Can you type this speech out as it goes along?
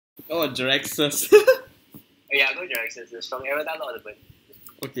Oh, Jaraxxus. Oh yeah, go Jaraxxus. The strong Avatar Lord of the Burn.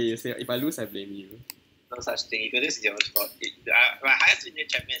 Okay, you say if I lose, I blame you. No such thing. You go, this is your own fault. My highest win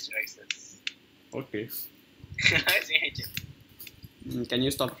champion is Jaraxxus. Okay. Highest win champion. Can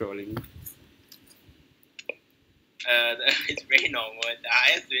you stop trolling? It's very normal. The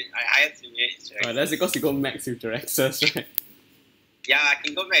highest win rate is Jaraxxus. That's because you go max with Jaraxxus, right? Yeah, I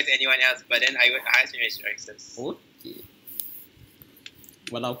can go max anyone else, but then I go highest win rate is Jaraxxus. Okay.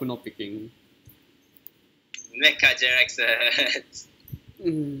 Well, I'm not picking. Mecha Jaraxxus.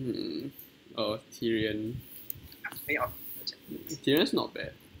 Oh, Tirion. Yeah. Tyrion's not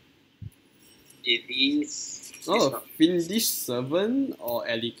bad. It is. Oh, Finnish Servant or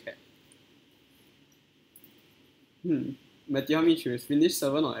Alley Cat? Matthew, how many choose? Finnish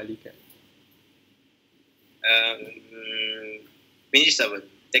Servant or Alley Cat? Finnish Servant.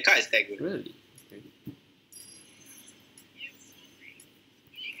 The card is that good. Really? Okay.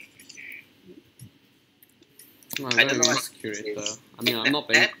 I don't know what curator. I mean, I'm not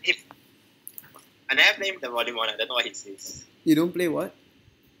playing. I never played the volume 1. I don't know what he says. You don't play what?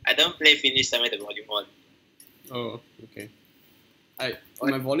 I don't play Finnish Servant the volume 1. Oh, okay.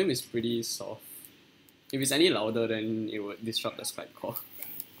 My volume is pretty soft. If it's any louder, then it would disrupt the Skype call.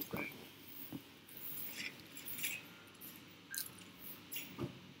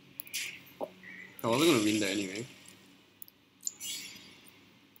 I wasn't gonna win that anyway.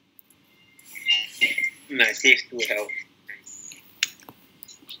 I saved 2 health.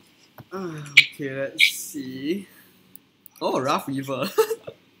 Okay, let's see. Oh, Rough Weaver.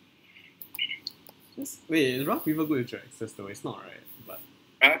 Wait, is Rough Weaver good with Jaraxxus though? It's not, right? But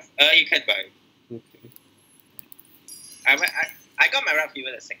you can buy. okay. I got my Rough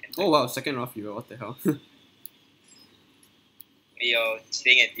Weaver the second time. Oh wow, second Rough Weaver, what the hell? You're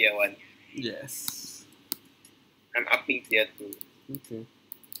staying at tier 1. Yes. I'm upping tier 2. Okay.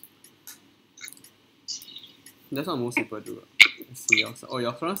 That's what most people do. Let's see, your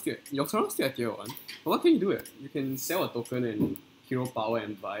surround still at tier 1. But what can you do? You can sell a token and hero power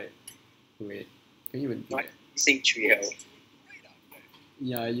and buy it. Wait, can you even do that? Sing 3 health.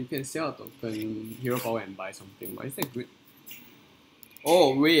 Yeah, you can sell a token, hero power and buy something, but is that good?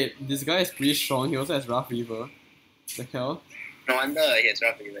 Oh wait, this guy is pretty strong, he also has Rough Weaver. The hell? No wonder he has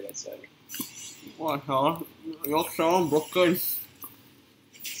Rough Weaver, that's why. What the hell? Your sound broken.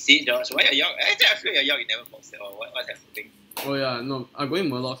 See, Josh, why your York? Actually, I feel your York you never boxed it or what's happening? Oh yeah, no, I'm going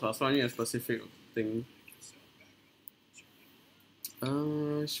Murlocs, so I need a specific thing.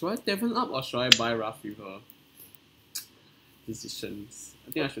 Should I Tavern up or should I buy Rough Weaver? Decisions.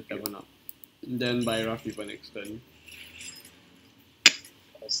 I think I should Tavern up. Then buy Rough Weaver next turn.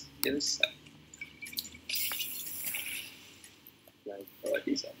 Still suck. Like,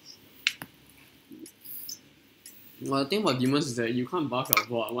 this sucks. Well, the thing about demons is that you can't buff your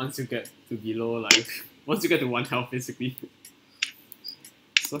board once you get to below, like, once you get to 1 health basically.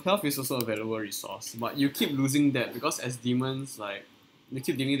 So health is also a valuable resource, but you keep losing that because as demons, like, you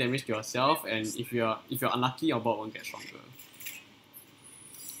keep dealing damage to yourself, and if you're unlucky, your board won't get stronger.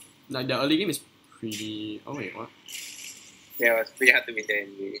 Like, the early game is pretty... Oh wait, what? Yeah, it was pretty hard to win there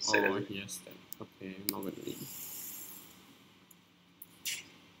anyway. So oh, yes, then. Okay, I'm not gonna win.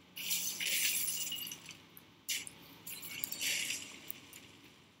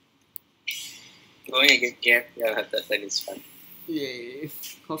 Going against Gap, yeah, her third turn is fun. Yay!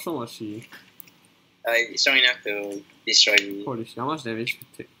 How strong was she? It's strong enough to destroy me. Holy shit, how much damage did you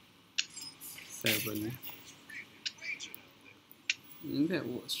take? 7. That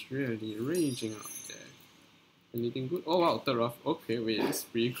was really raging out there. Anything good? Oh wow, third rough. Okay, wait, that's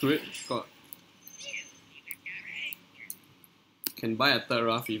pretty good. Got... Can buy a third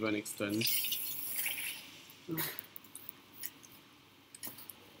rough even next turn.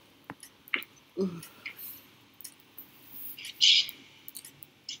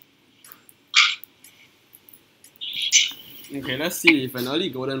 Okay, let's see if an early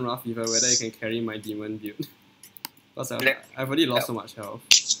golden rough weaver whether you can carry my demon build. Because I've already lost so much health.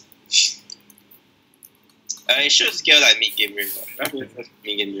 It should scale like mid game range.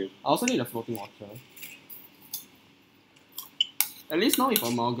 Mid game range. I also need a floating watcher. At least now if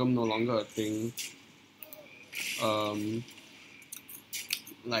amalgam no longer a thing,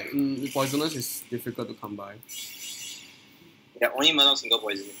 like poisonous is difficult to come by. Yeah, only Murlocs can go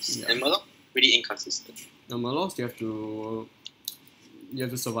poisonous. Yeah. And Murloc pretty inconsistent. The Murlocs you have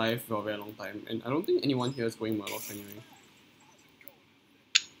to survive for a very long time, and I don't think anyone here is going Murlocs anyway.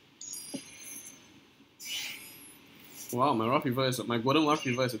 Wow, my golden rough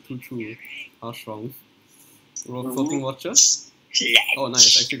weaver is a 2-2. How strong? Floating watcher? Yes. Oh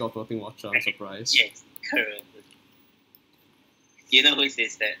nice, I actually got floating watcher, I'm surprised. Yes, correct. You know who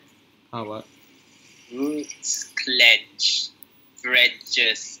says that? How what? Roots clench,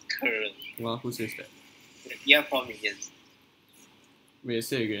 branches curl. Well, who says that? You have 4 minions. Wait,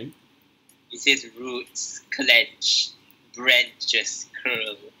 say again. It says roots clench, branches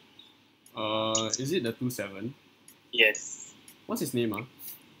curl. Is it the 2/7? Yes. What's his name,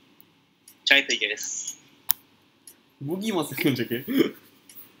 Try to guess. Boogie wants to check it. And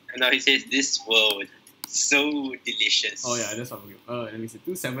now he says this world so delicious. Oh yeah, that's what Boogie. Let me see.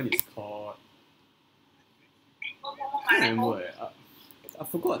 2/7 is called. I can't remember. I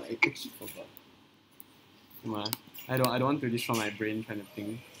forgot. I actually forgot. Come on. I don't want to destroy my brain kind of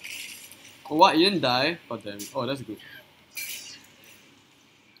thing. Oh, what? You didn't die? God damn it. Oh, that's good.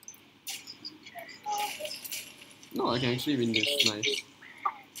 No, I can actually win this. Nice.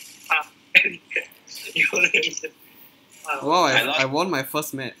 Wow, I won my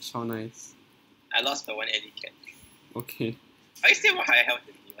first match. How nice. I lost by 1 alley cat. Okay. Are you still more higher health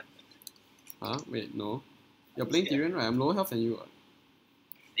than me? Huh? Wait, no. You're playing Tirion, right? I'm lower health than you.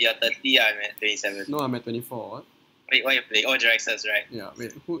 You're 30, I'm at 27. No, I'm at 24. What? Wait, what are you playing? Oh, Jaraxxus, right? Yeah,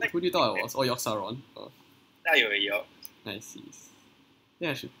 wait. Who do you thought I was? Oh, York. Oh, Now you're a York. I see.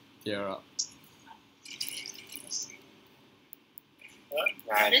 Yeah, I should tear up.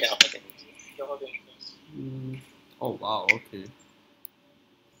 Nah, I can't offer anything. Oh, wow, okay.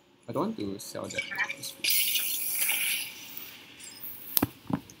 I don't want to sell that.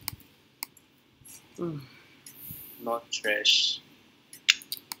 Not trash.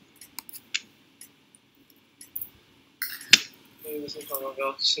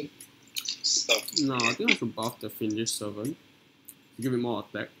 Stop. No, I think I should buff the Fiendish Servant. Give it more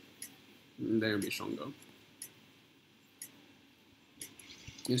attack. And then it'll be stronger.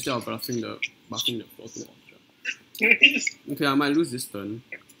 Instead of buffing the floating Watcher. Okay, I might lose this turn.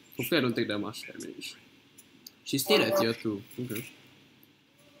 Hopefully I don't take that much damage. She stayed at tier 2. Okay.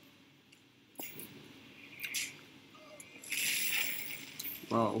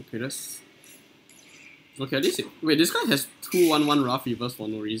 Wow, okay, that's... Okay, at least it... Wait, this guy has 2/1/1 Rough Reavers for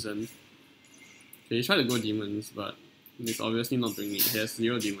no reason. Okay, he tried to go demons, but he's obviously not doing it. He has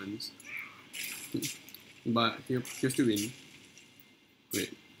 0 demons. But he'll still win.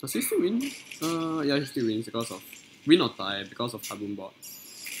 Wait, does he still win? Yeah, he still wins because of... Win or tie because of Kaboom Bot.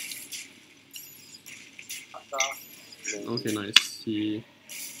 Okay, nice. He...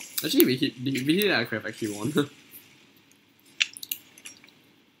 Actually, if we hit that, I could have actually won.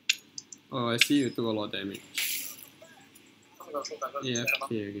 Oh, I see you took a lot of damage. Yeah,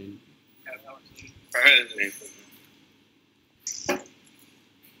 AFK again.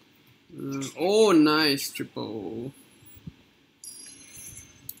 Oh, nice. Triple.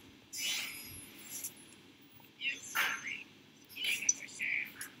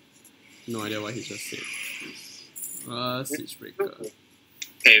 No idea what he just said. Siege Breaker.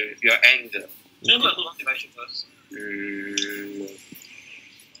 Okay, with your anger.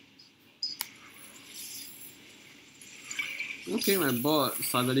 Okay, my bot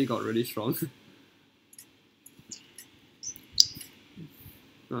suddenly got really strong.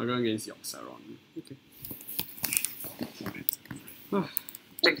 No, I'm going against Yorksaron. Okay.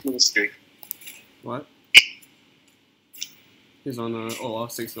 Take me straight. What? He's on a... Oh,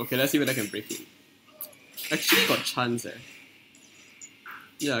 6. Okay, let's see whether I can break it. Actually got chance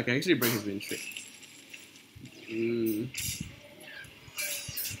Yeah, I can actually break his win streak.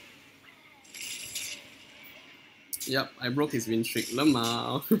 Yep, I broke his win streak.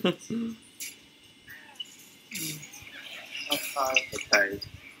 Lemao. Okay.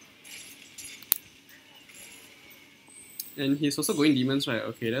 And he's also going demons, right?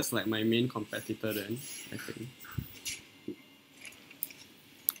 Okay, that's like my main competitor then, I think.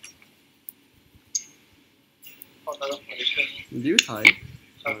 Do you tie?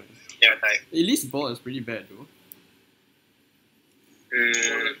 Yeah, type. Elite's ball is pretty bad though.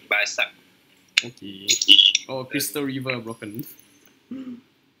 But I suck. Okay. Oh, Crystal Reaver broken.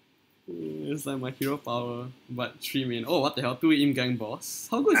 It's like my hero power, but 3 main. Oh, what the hell? 2 in-gang boss.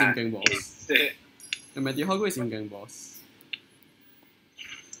 How good is in-gang boss? Hey, Matthew, how good is in-gang boss?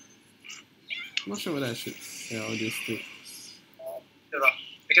 I'm not sure whether I should sell this too.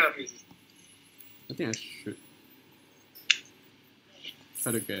 I think I should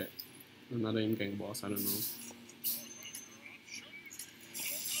try to get another in-gang boss, I don't know.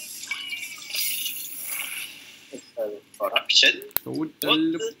 Corruption.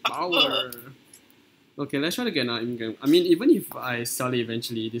 Total power. Okay, let's try to get another in-game. I mean, even if I sell it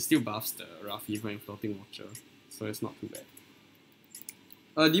eventually, this still buffs the Rough Reaver and Floating Watcher, so it's not too bad.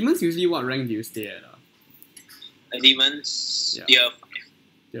 Demons usually what rank do you stay at? Demons, Yeah. tier 5.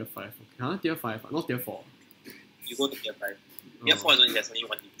 Tier 5. Okay. Huh? Tier 5? Not tier 4. You go to tier 5. Tier 4 is only, there's only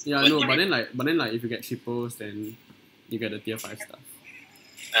one. Yeah, one no, demon. but then like if you get triples, then you get the tier 5 stuff.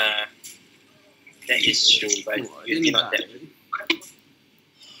 That is true, but Oh, I usually didn't not die. that good.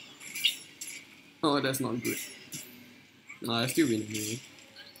 Oh, that's not good. No, I still win anyway.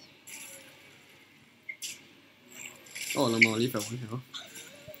 Oh, no, I'll leave at 1 health.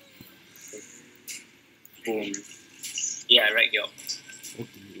 Boom. Yeah, right, yo.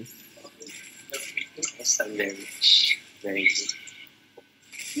 Okay. Some damage. Very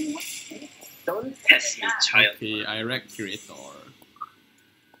good. Don't test me, child. Okay, I wreck Curator.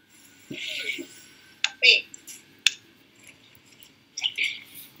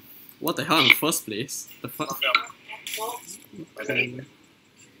 What the hell in the first place? The fuck? Okay.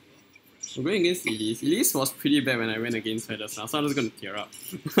 I'm going against Elise. Elise was pretty bad when I went against her just now, so I'm just gonna tear up.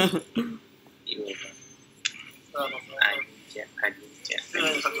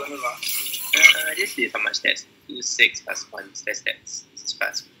 This is how much that's 2, 6 plus 1. That's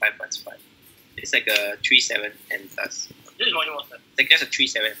 5 plus 5. It's like a 3, 7 and plus. It's like just a 3,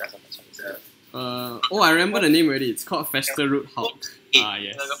 7 plus 1 plus 1. It's a oh, I remember the name already. It's called Fester Root Hulk. Ah,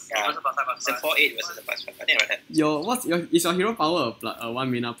 yes. Yeah. It's a 4, 8 versus a plus 5. I think I read that. Is your hero power a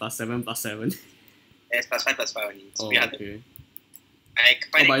 1 mana plus 7 plus 7? It's plus 5 plus 5 only. It's Oh, 300. okay. I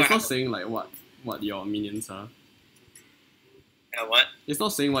find But it it's quite not hard. saying like what your minions are. What? It's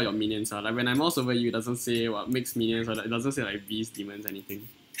not saying what your minions are. Like when I mouse over you, it doesn't say what mixed minions or it doesn't say like beast, demons, anything.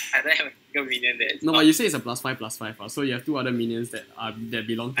 I don't have a single minion that. No, but you say it's a plus 5, so you have 2 other minions that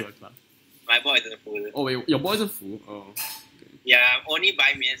belong to a class. My boy isn't full. Oh wait, your boy isn't full. Oh. Yeah, I'm only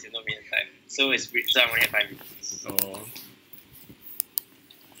buying minions with no minion type. So I only have 5 minions. Oh.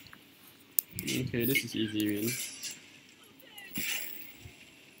 Okay, this is easy win.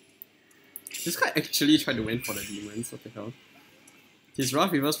 This guy actually tried to win for the demons. What the hell? His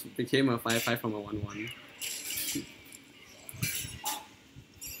Wrath Reverse became a 5/5 from a 1/1.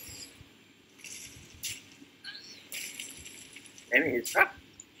 I mean, it's rough.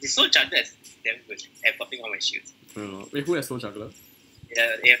 His Soul Juggler is damn good at popping all my shields. I don't know. Wait, who has Soul Juggler?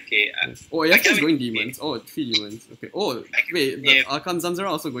 Yeah, AFK. Oh, AFK is going demons. Oh, 3 demons. Okay. Oh, wait, the yeah. Arkan Zanzara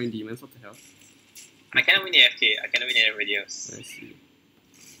also going demons. What the hell? I cannot win AFK. I cannot win anybody else. I see.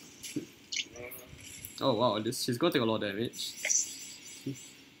 Oh wow, she's gonna take a lot of damage.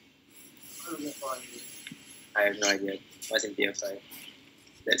 I have no idea. What's in tier 5?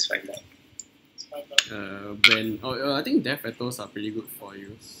 Let's find out. I think Death Rattles are pretty good for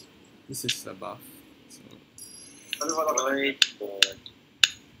you. This is a buff. So. Why not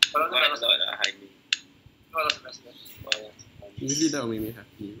hide me? Usually that will make me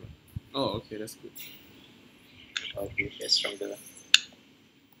happy. But... Oh, okay, that's good. Okay, that's stronger.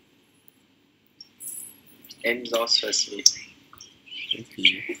 End loss first mate.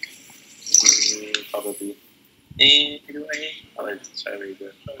 Okay. Probably. Do I? Oh, it's very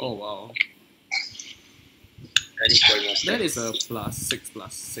good. Oh wow. I just got most That is a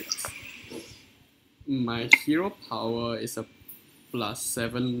 +6/+6. My hero power is a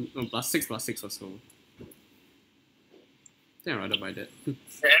 +7, no, +6/+6 or so. I think I'd rather buy that.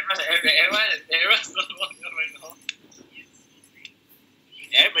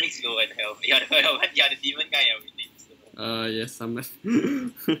 Everybody's low in health. You're the demon guy. Yes, I'm left.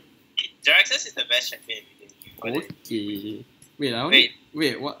 Jaraxxus is the best champion. Okay. Wait,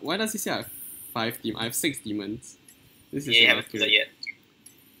 wait, why does he say I have 5 demons? I have 6 demons. This is Yeah, you haven't inaccurate. killed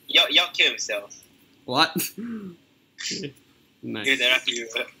yet. York killed himself. What? Okay. Nice. You're the lucky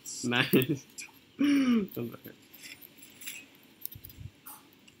Nice. Don't look at.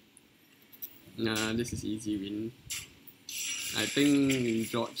 Nah, this is easy win. I think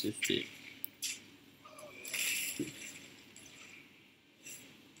George is dead.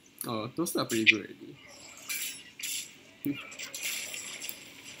 Oh, those are pretty good already.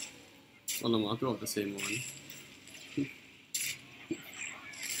 Oh no, I'll go of the same one.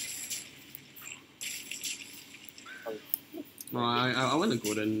 No, I want a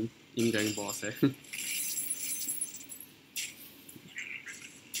golden in-gang boss eh.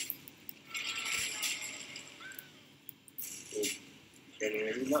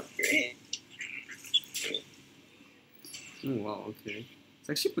 Genuinely not great. Oh wow, okay. It's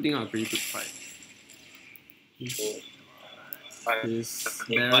actually putting out a pretty good fight. His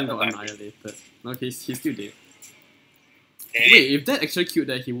Baron got annihilated. No, he's still dead. Wait, if that actually killed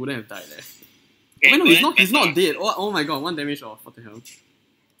that, he wouldn't have died there. Wait, no, he's not dead. Oh my god, 1 damage off. What the hell?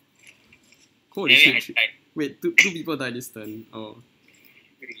 Holy shit. Wait, two people died this turn. Oh.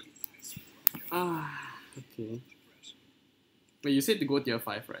 Ah, okay. Wait, you said to go tier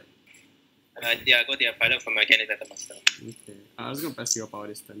 5, right? Yeah, go to your pilot for my Mechanic Battle Master. Okay. I was gonna press your power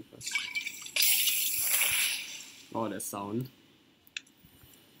this turn first. Oh, that sound.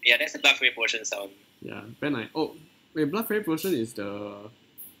 Yeah, that's the Blood Fairy Potion sound. Yeah, very nice. Oh, wait, Blood Fairy Potion is the...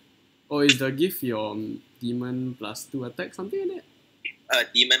 Oh, is the give your demon +2 attack, something like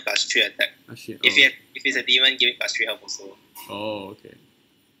that? Demon +3 attack. Ah, shit. If it's a demon, give it +3 health also. Oh, okay.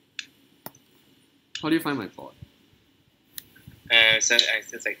 How do you find my pod? So I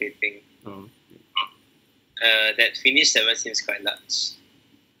still like hitting. Oh. That finish 7 seems quite large.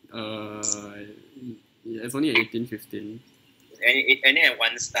 Yeah, it's only at 18, 15. Only at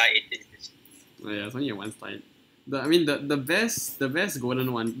 1 star 18. Oh yeah, it's only at 1 star. The best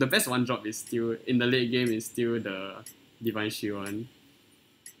golden one, the best one drop is still in the late game is still the Divine Shield one.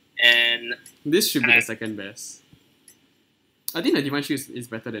 And this should be the second best. I think the Divine Shield is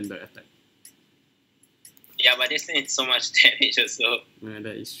better than the attack. Yeah, but this thing is so much damage also. Yeah,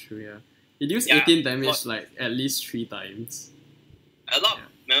 that is true. Yeah, it deals 18 damage like at least 3 times. A lot of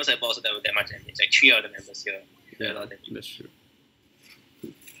members have also done that much damage. Like 3 of the members here. Yeah, that's true.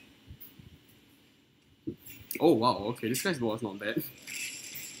 Oh wow, okay, this guy's ball is not bad.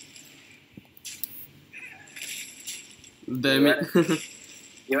 Damn it.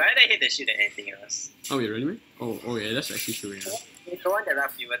 You rather hit the shit than anything else. Oh wait, really? Oh yeah, that's actually true, yeah. It's the one that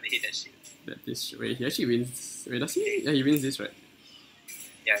rough you want to hit the shit. That is true. Wait, he actually wins. Wait, does he? Yeah, he wins this, right?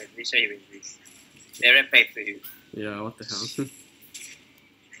 Yeah, I'm pretty sure he wins this. They're right back to you. Yeah, what the hell?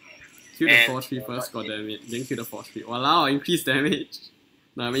 Kill the 4-3 first, god damn it. Then kill the 4-3. Walao, increased damage.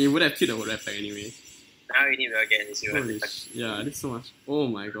 No, I mean, you would have killed the red pack anyway. Now you need to again this you Holy yeah, this is so much. Oh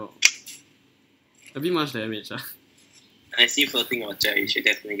my god. A bit much damage, I see floating water, you should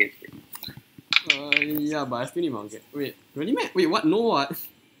definitely get it. Yeah, but I still need Mount. Wait, really, man? Wait, what? No, what?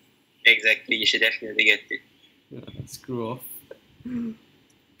 Exactly, you should definitely get it. Yeah, screw off.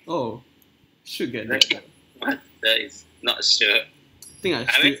 Oh, should get that. What? That is not sure. I think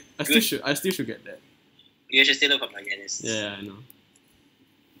I still should get that. You should still look for Maganis. Yeah, I know.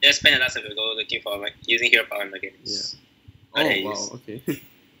 Just spend the last of your goal looking for using hero power on Maganis. Yeah. Oh wow, okay.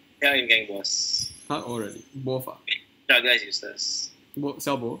 Yeah, in gang boss. Not already. Both are. Juggler is useless.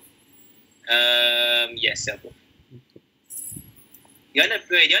 Sell both? Yes, sell both. Okay. You wanna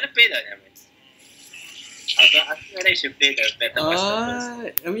play the elements? I think whether you should play the better master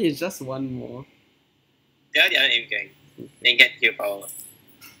first. I mean, it's just one more. Yeah, the other aim gang. Then get hero power.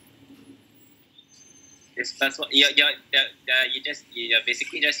 This plus one, you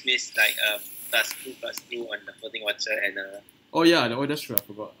basically just missed like +2/+2 on the floating water and Oh yeah, that's true.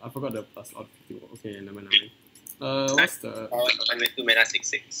 I forgot the plus odd 50. Okay, never mind. What's the? 2 mana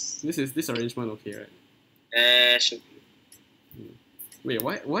 6/6. This arrangement okay, right? Should be. Wait,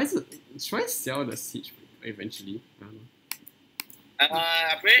 why is it? Should I sell the siege eventually? I don't know.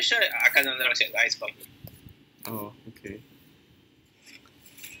 I'm pretty sure I can't unlock the ice bomb. Oh, okay.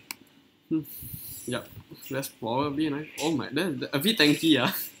 Yep, that's probably nice. Oh my, that's a bit tanky,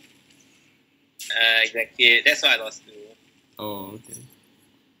 yeah. Exactly. That's why I lost to. Oh, okay.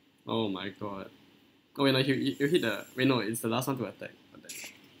 Oh my god. Oh wait, no, you hit the. Wait, no, it's the last one to attack.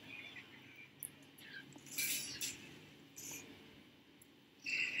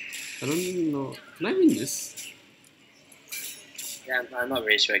 I don't know. Can I win this? Yeah, I'm not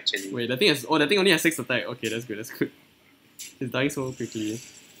very sure actually. Wait, the thing only has 6 attack. Okay, that's good. He's dying so quickly.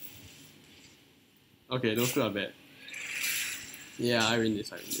 Okay, those two are bad. Yeah, I win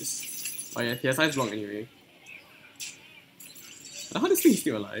this. Oh yeah, he has ice block anyway. How this thing is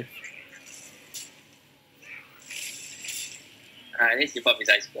still alive? At least you pop his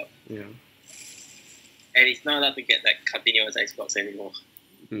ice block. Yeah. And he's not allowed to get like continuous ice blocks anymore.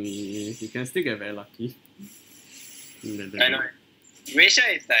 You can still get very lucky. I know. Ratio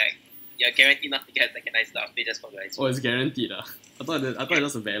is like you're guaranteed not to get second ice block just for the ice block. Oh, it's guaranteed. I thought it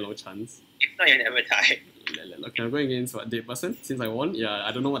was a very low chance. If not, you never die. Okay, I'm going against what, dead person? Since I won? Yeah,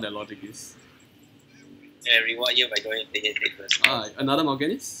 I don't know what that logic is. Yeah, reward you by going to the dead person. Another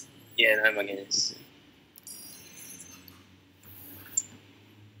Morganis? Yeah, another Morganis.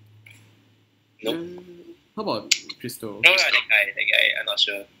 Okay. Nope. How about Crystal? No, that guy, I'm not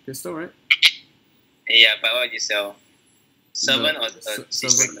sure. Crystal, right? Yeah, but what would you sell? Servant or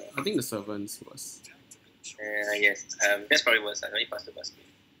Servant? I think the Servant's was. Yes. That's probably worse. I only pass the basket.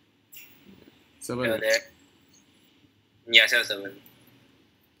 Servant. There. Yeah, sell Servant.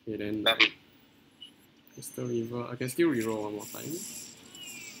 Okay, then. Crystal Reroll. I can still reroll one more time.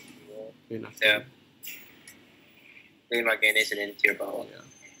 Okay, nothing. Yeah. Play Morganis and then tier power. Yeah.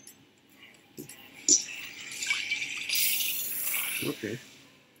 Okay.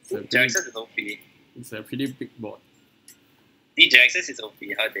 Jaraxxus is OP. It's a pretty big board. See, Jaraxxus is OP.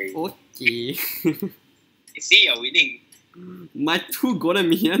 How dare you? Okay. You see, you're winning. My 2 golden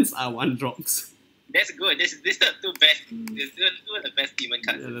minions are 1 drops. That's good. This is the two best. This is two of the best demon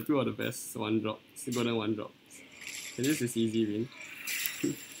cards. Yeah, the two are the best one drops. Golden one drops. Okay, this is easy win.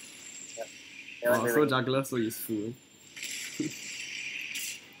 Oh, Soul Juggler so useful.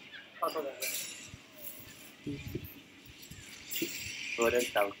 Golden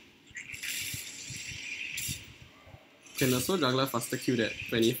Town. Can the Soul Juggler faster kill that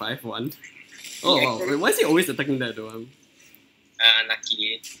 25-1? Oh wow, wait, why is he always attacking that though?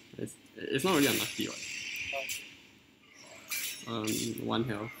 Unlucky. It's not really unlucky, what? 1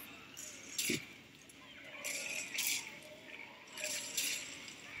 health.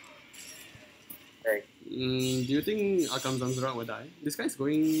 Right. Do you think Akam Zanzura will die? This guy's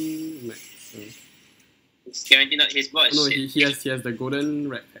going max. So. It's guaranteed not his boss. No, he has the golden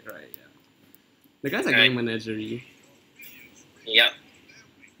red pack, right? Yeah. The guys are going menagerie. Yep.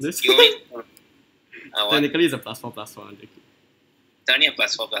 This What? technically is a +4/+4. It's only a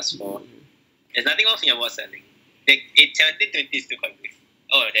 +4/+4. There's nothing else in your boss selling. 17-20 is still quite good.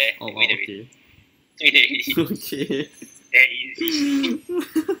 Oh, there. Oh wow, Wait a okay. minute. Okay. Very easy.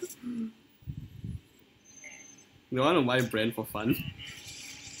 You want to buy brand for fun?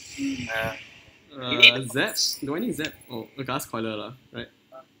 Zap? Do I need Zap? Oh, a gas coiler lah, right?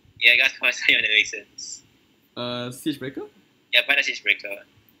 Yeah, guys, come on, the reasons. Siege Breaker? Yeah, buy the Siege Breaker.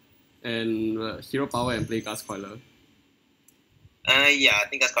 And hero power and play gas coiler. Yeah, I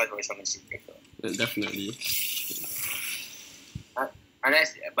think that's quite very strong in Siege Breaker. Definitely.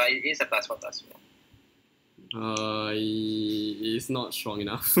 Unless, but it is a +4/+4. It's not strong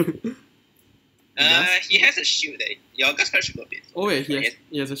enough. He has a shield there. Your gas collar should go a bit. Oh wait,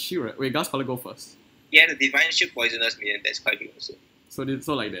 he has a shield, right? Wait, gas collar go first. He has a divine shield poisonous minion that's quite big also. So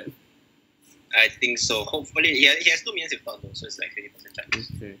like that. I think so. Hopefully, he has 2 minions if not, so it's like 50%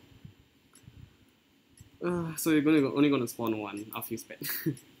 chance. Okay. So you're only gonna spawn one after you spec.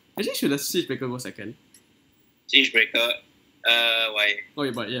 Actually, should the Siege Breaker go second? Siege Breaker. Why? Oh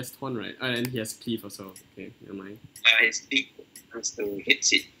wait, but he has Torn, right? And then he has Cleave also. Okay, never mind. His big comes to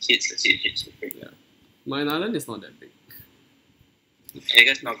hit. Yeah. Mine Island is not that big. I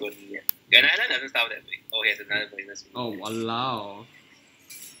guess not good yet. Your island doesn't start that big. Oh, he has another poisonous minion. Oh, walao.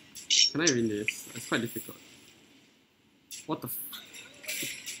 Can I win this? It's quite difficult. What the f...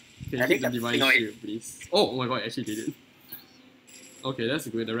 Can you hit the Divine Shield, please? Oh my god, I actually did it. Okay, that's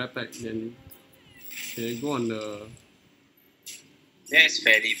good. The red pack, then... Okay, go on the... That's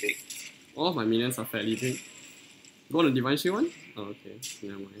fairly big. All of my minions are fairly big. Go on the Divine Shield one? Oh, okay.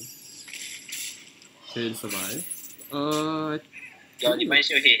 Never mind. Okay, survive. Your Divine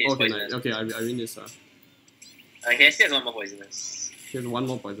Shield hit his okay, poisonous. nice. Okay, I win this. He still has 1 more poisonous. He has 1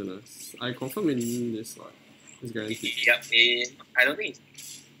 more poisonous. I confirm in this one. It's guaranteed. Yep, I don't think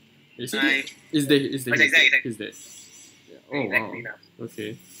Is he dead? He's dead. Exactly. He's dead. Yeah. Oh exactly wow. now.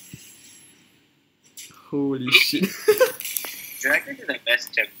 Okay. Holy shit. Jaraxxus is the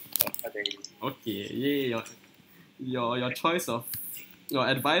best champ. Okay, yeah, your choice of your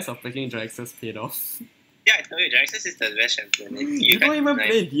advice of picking Jaraxxus paid off. Yeah, I told you, Jaraxxus is the best champion. You don't even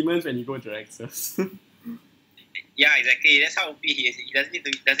play demons when you go Jaraxxus. Yeah, exactly. That's how OP he is. He doesn't need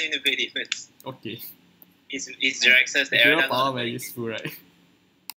to play defense. Okay. It's Jaraxxus. The hero power very useful, right?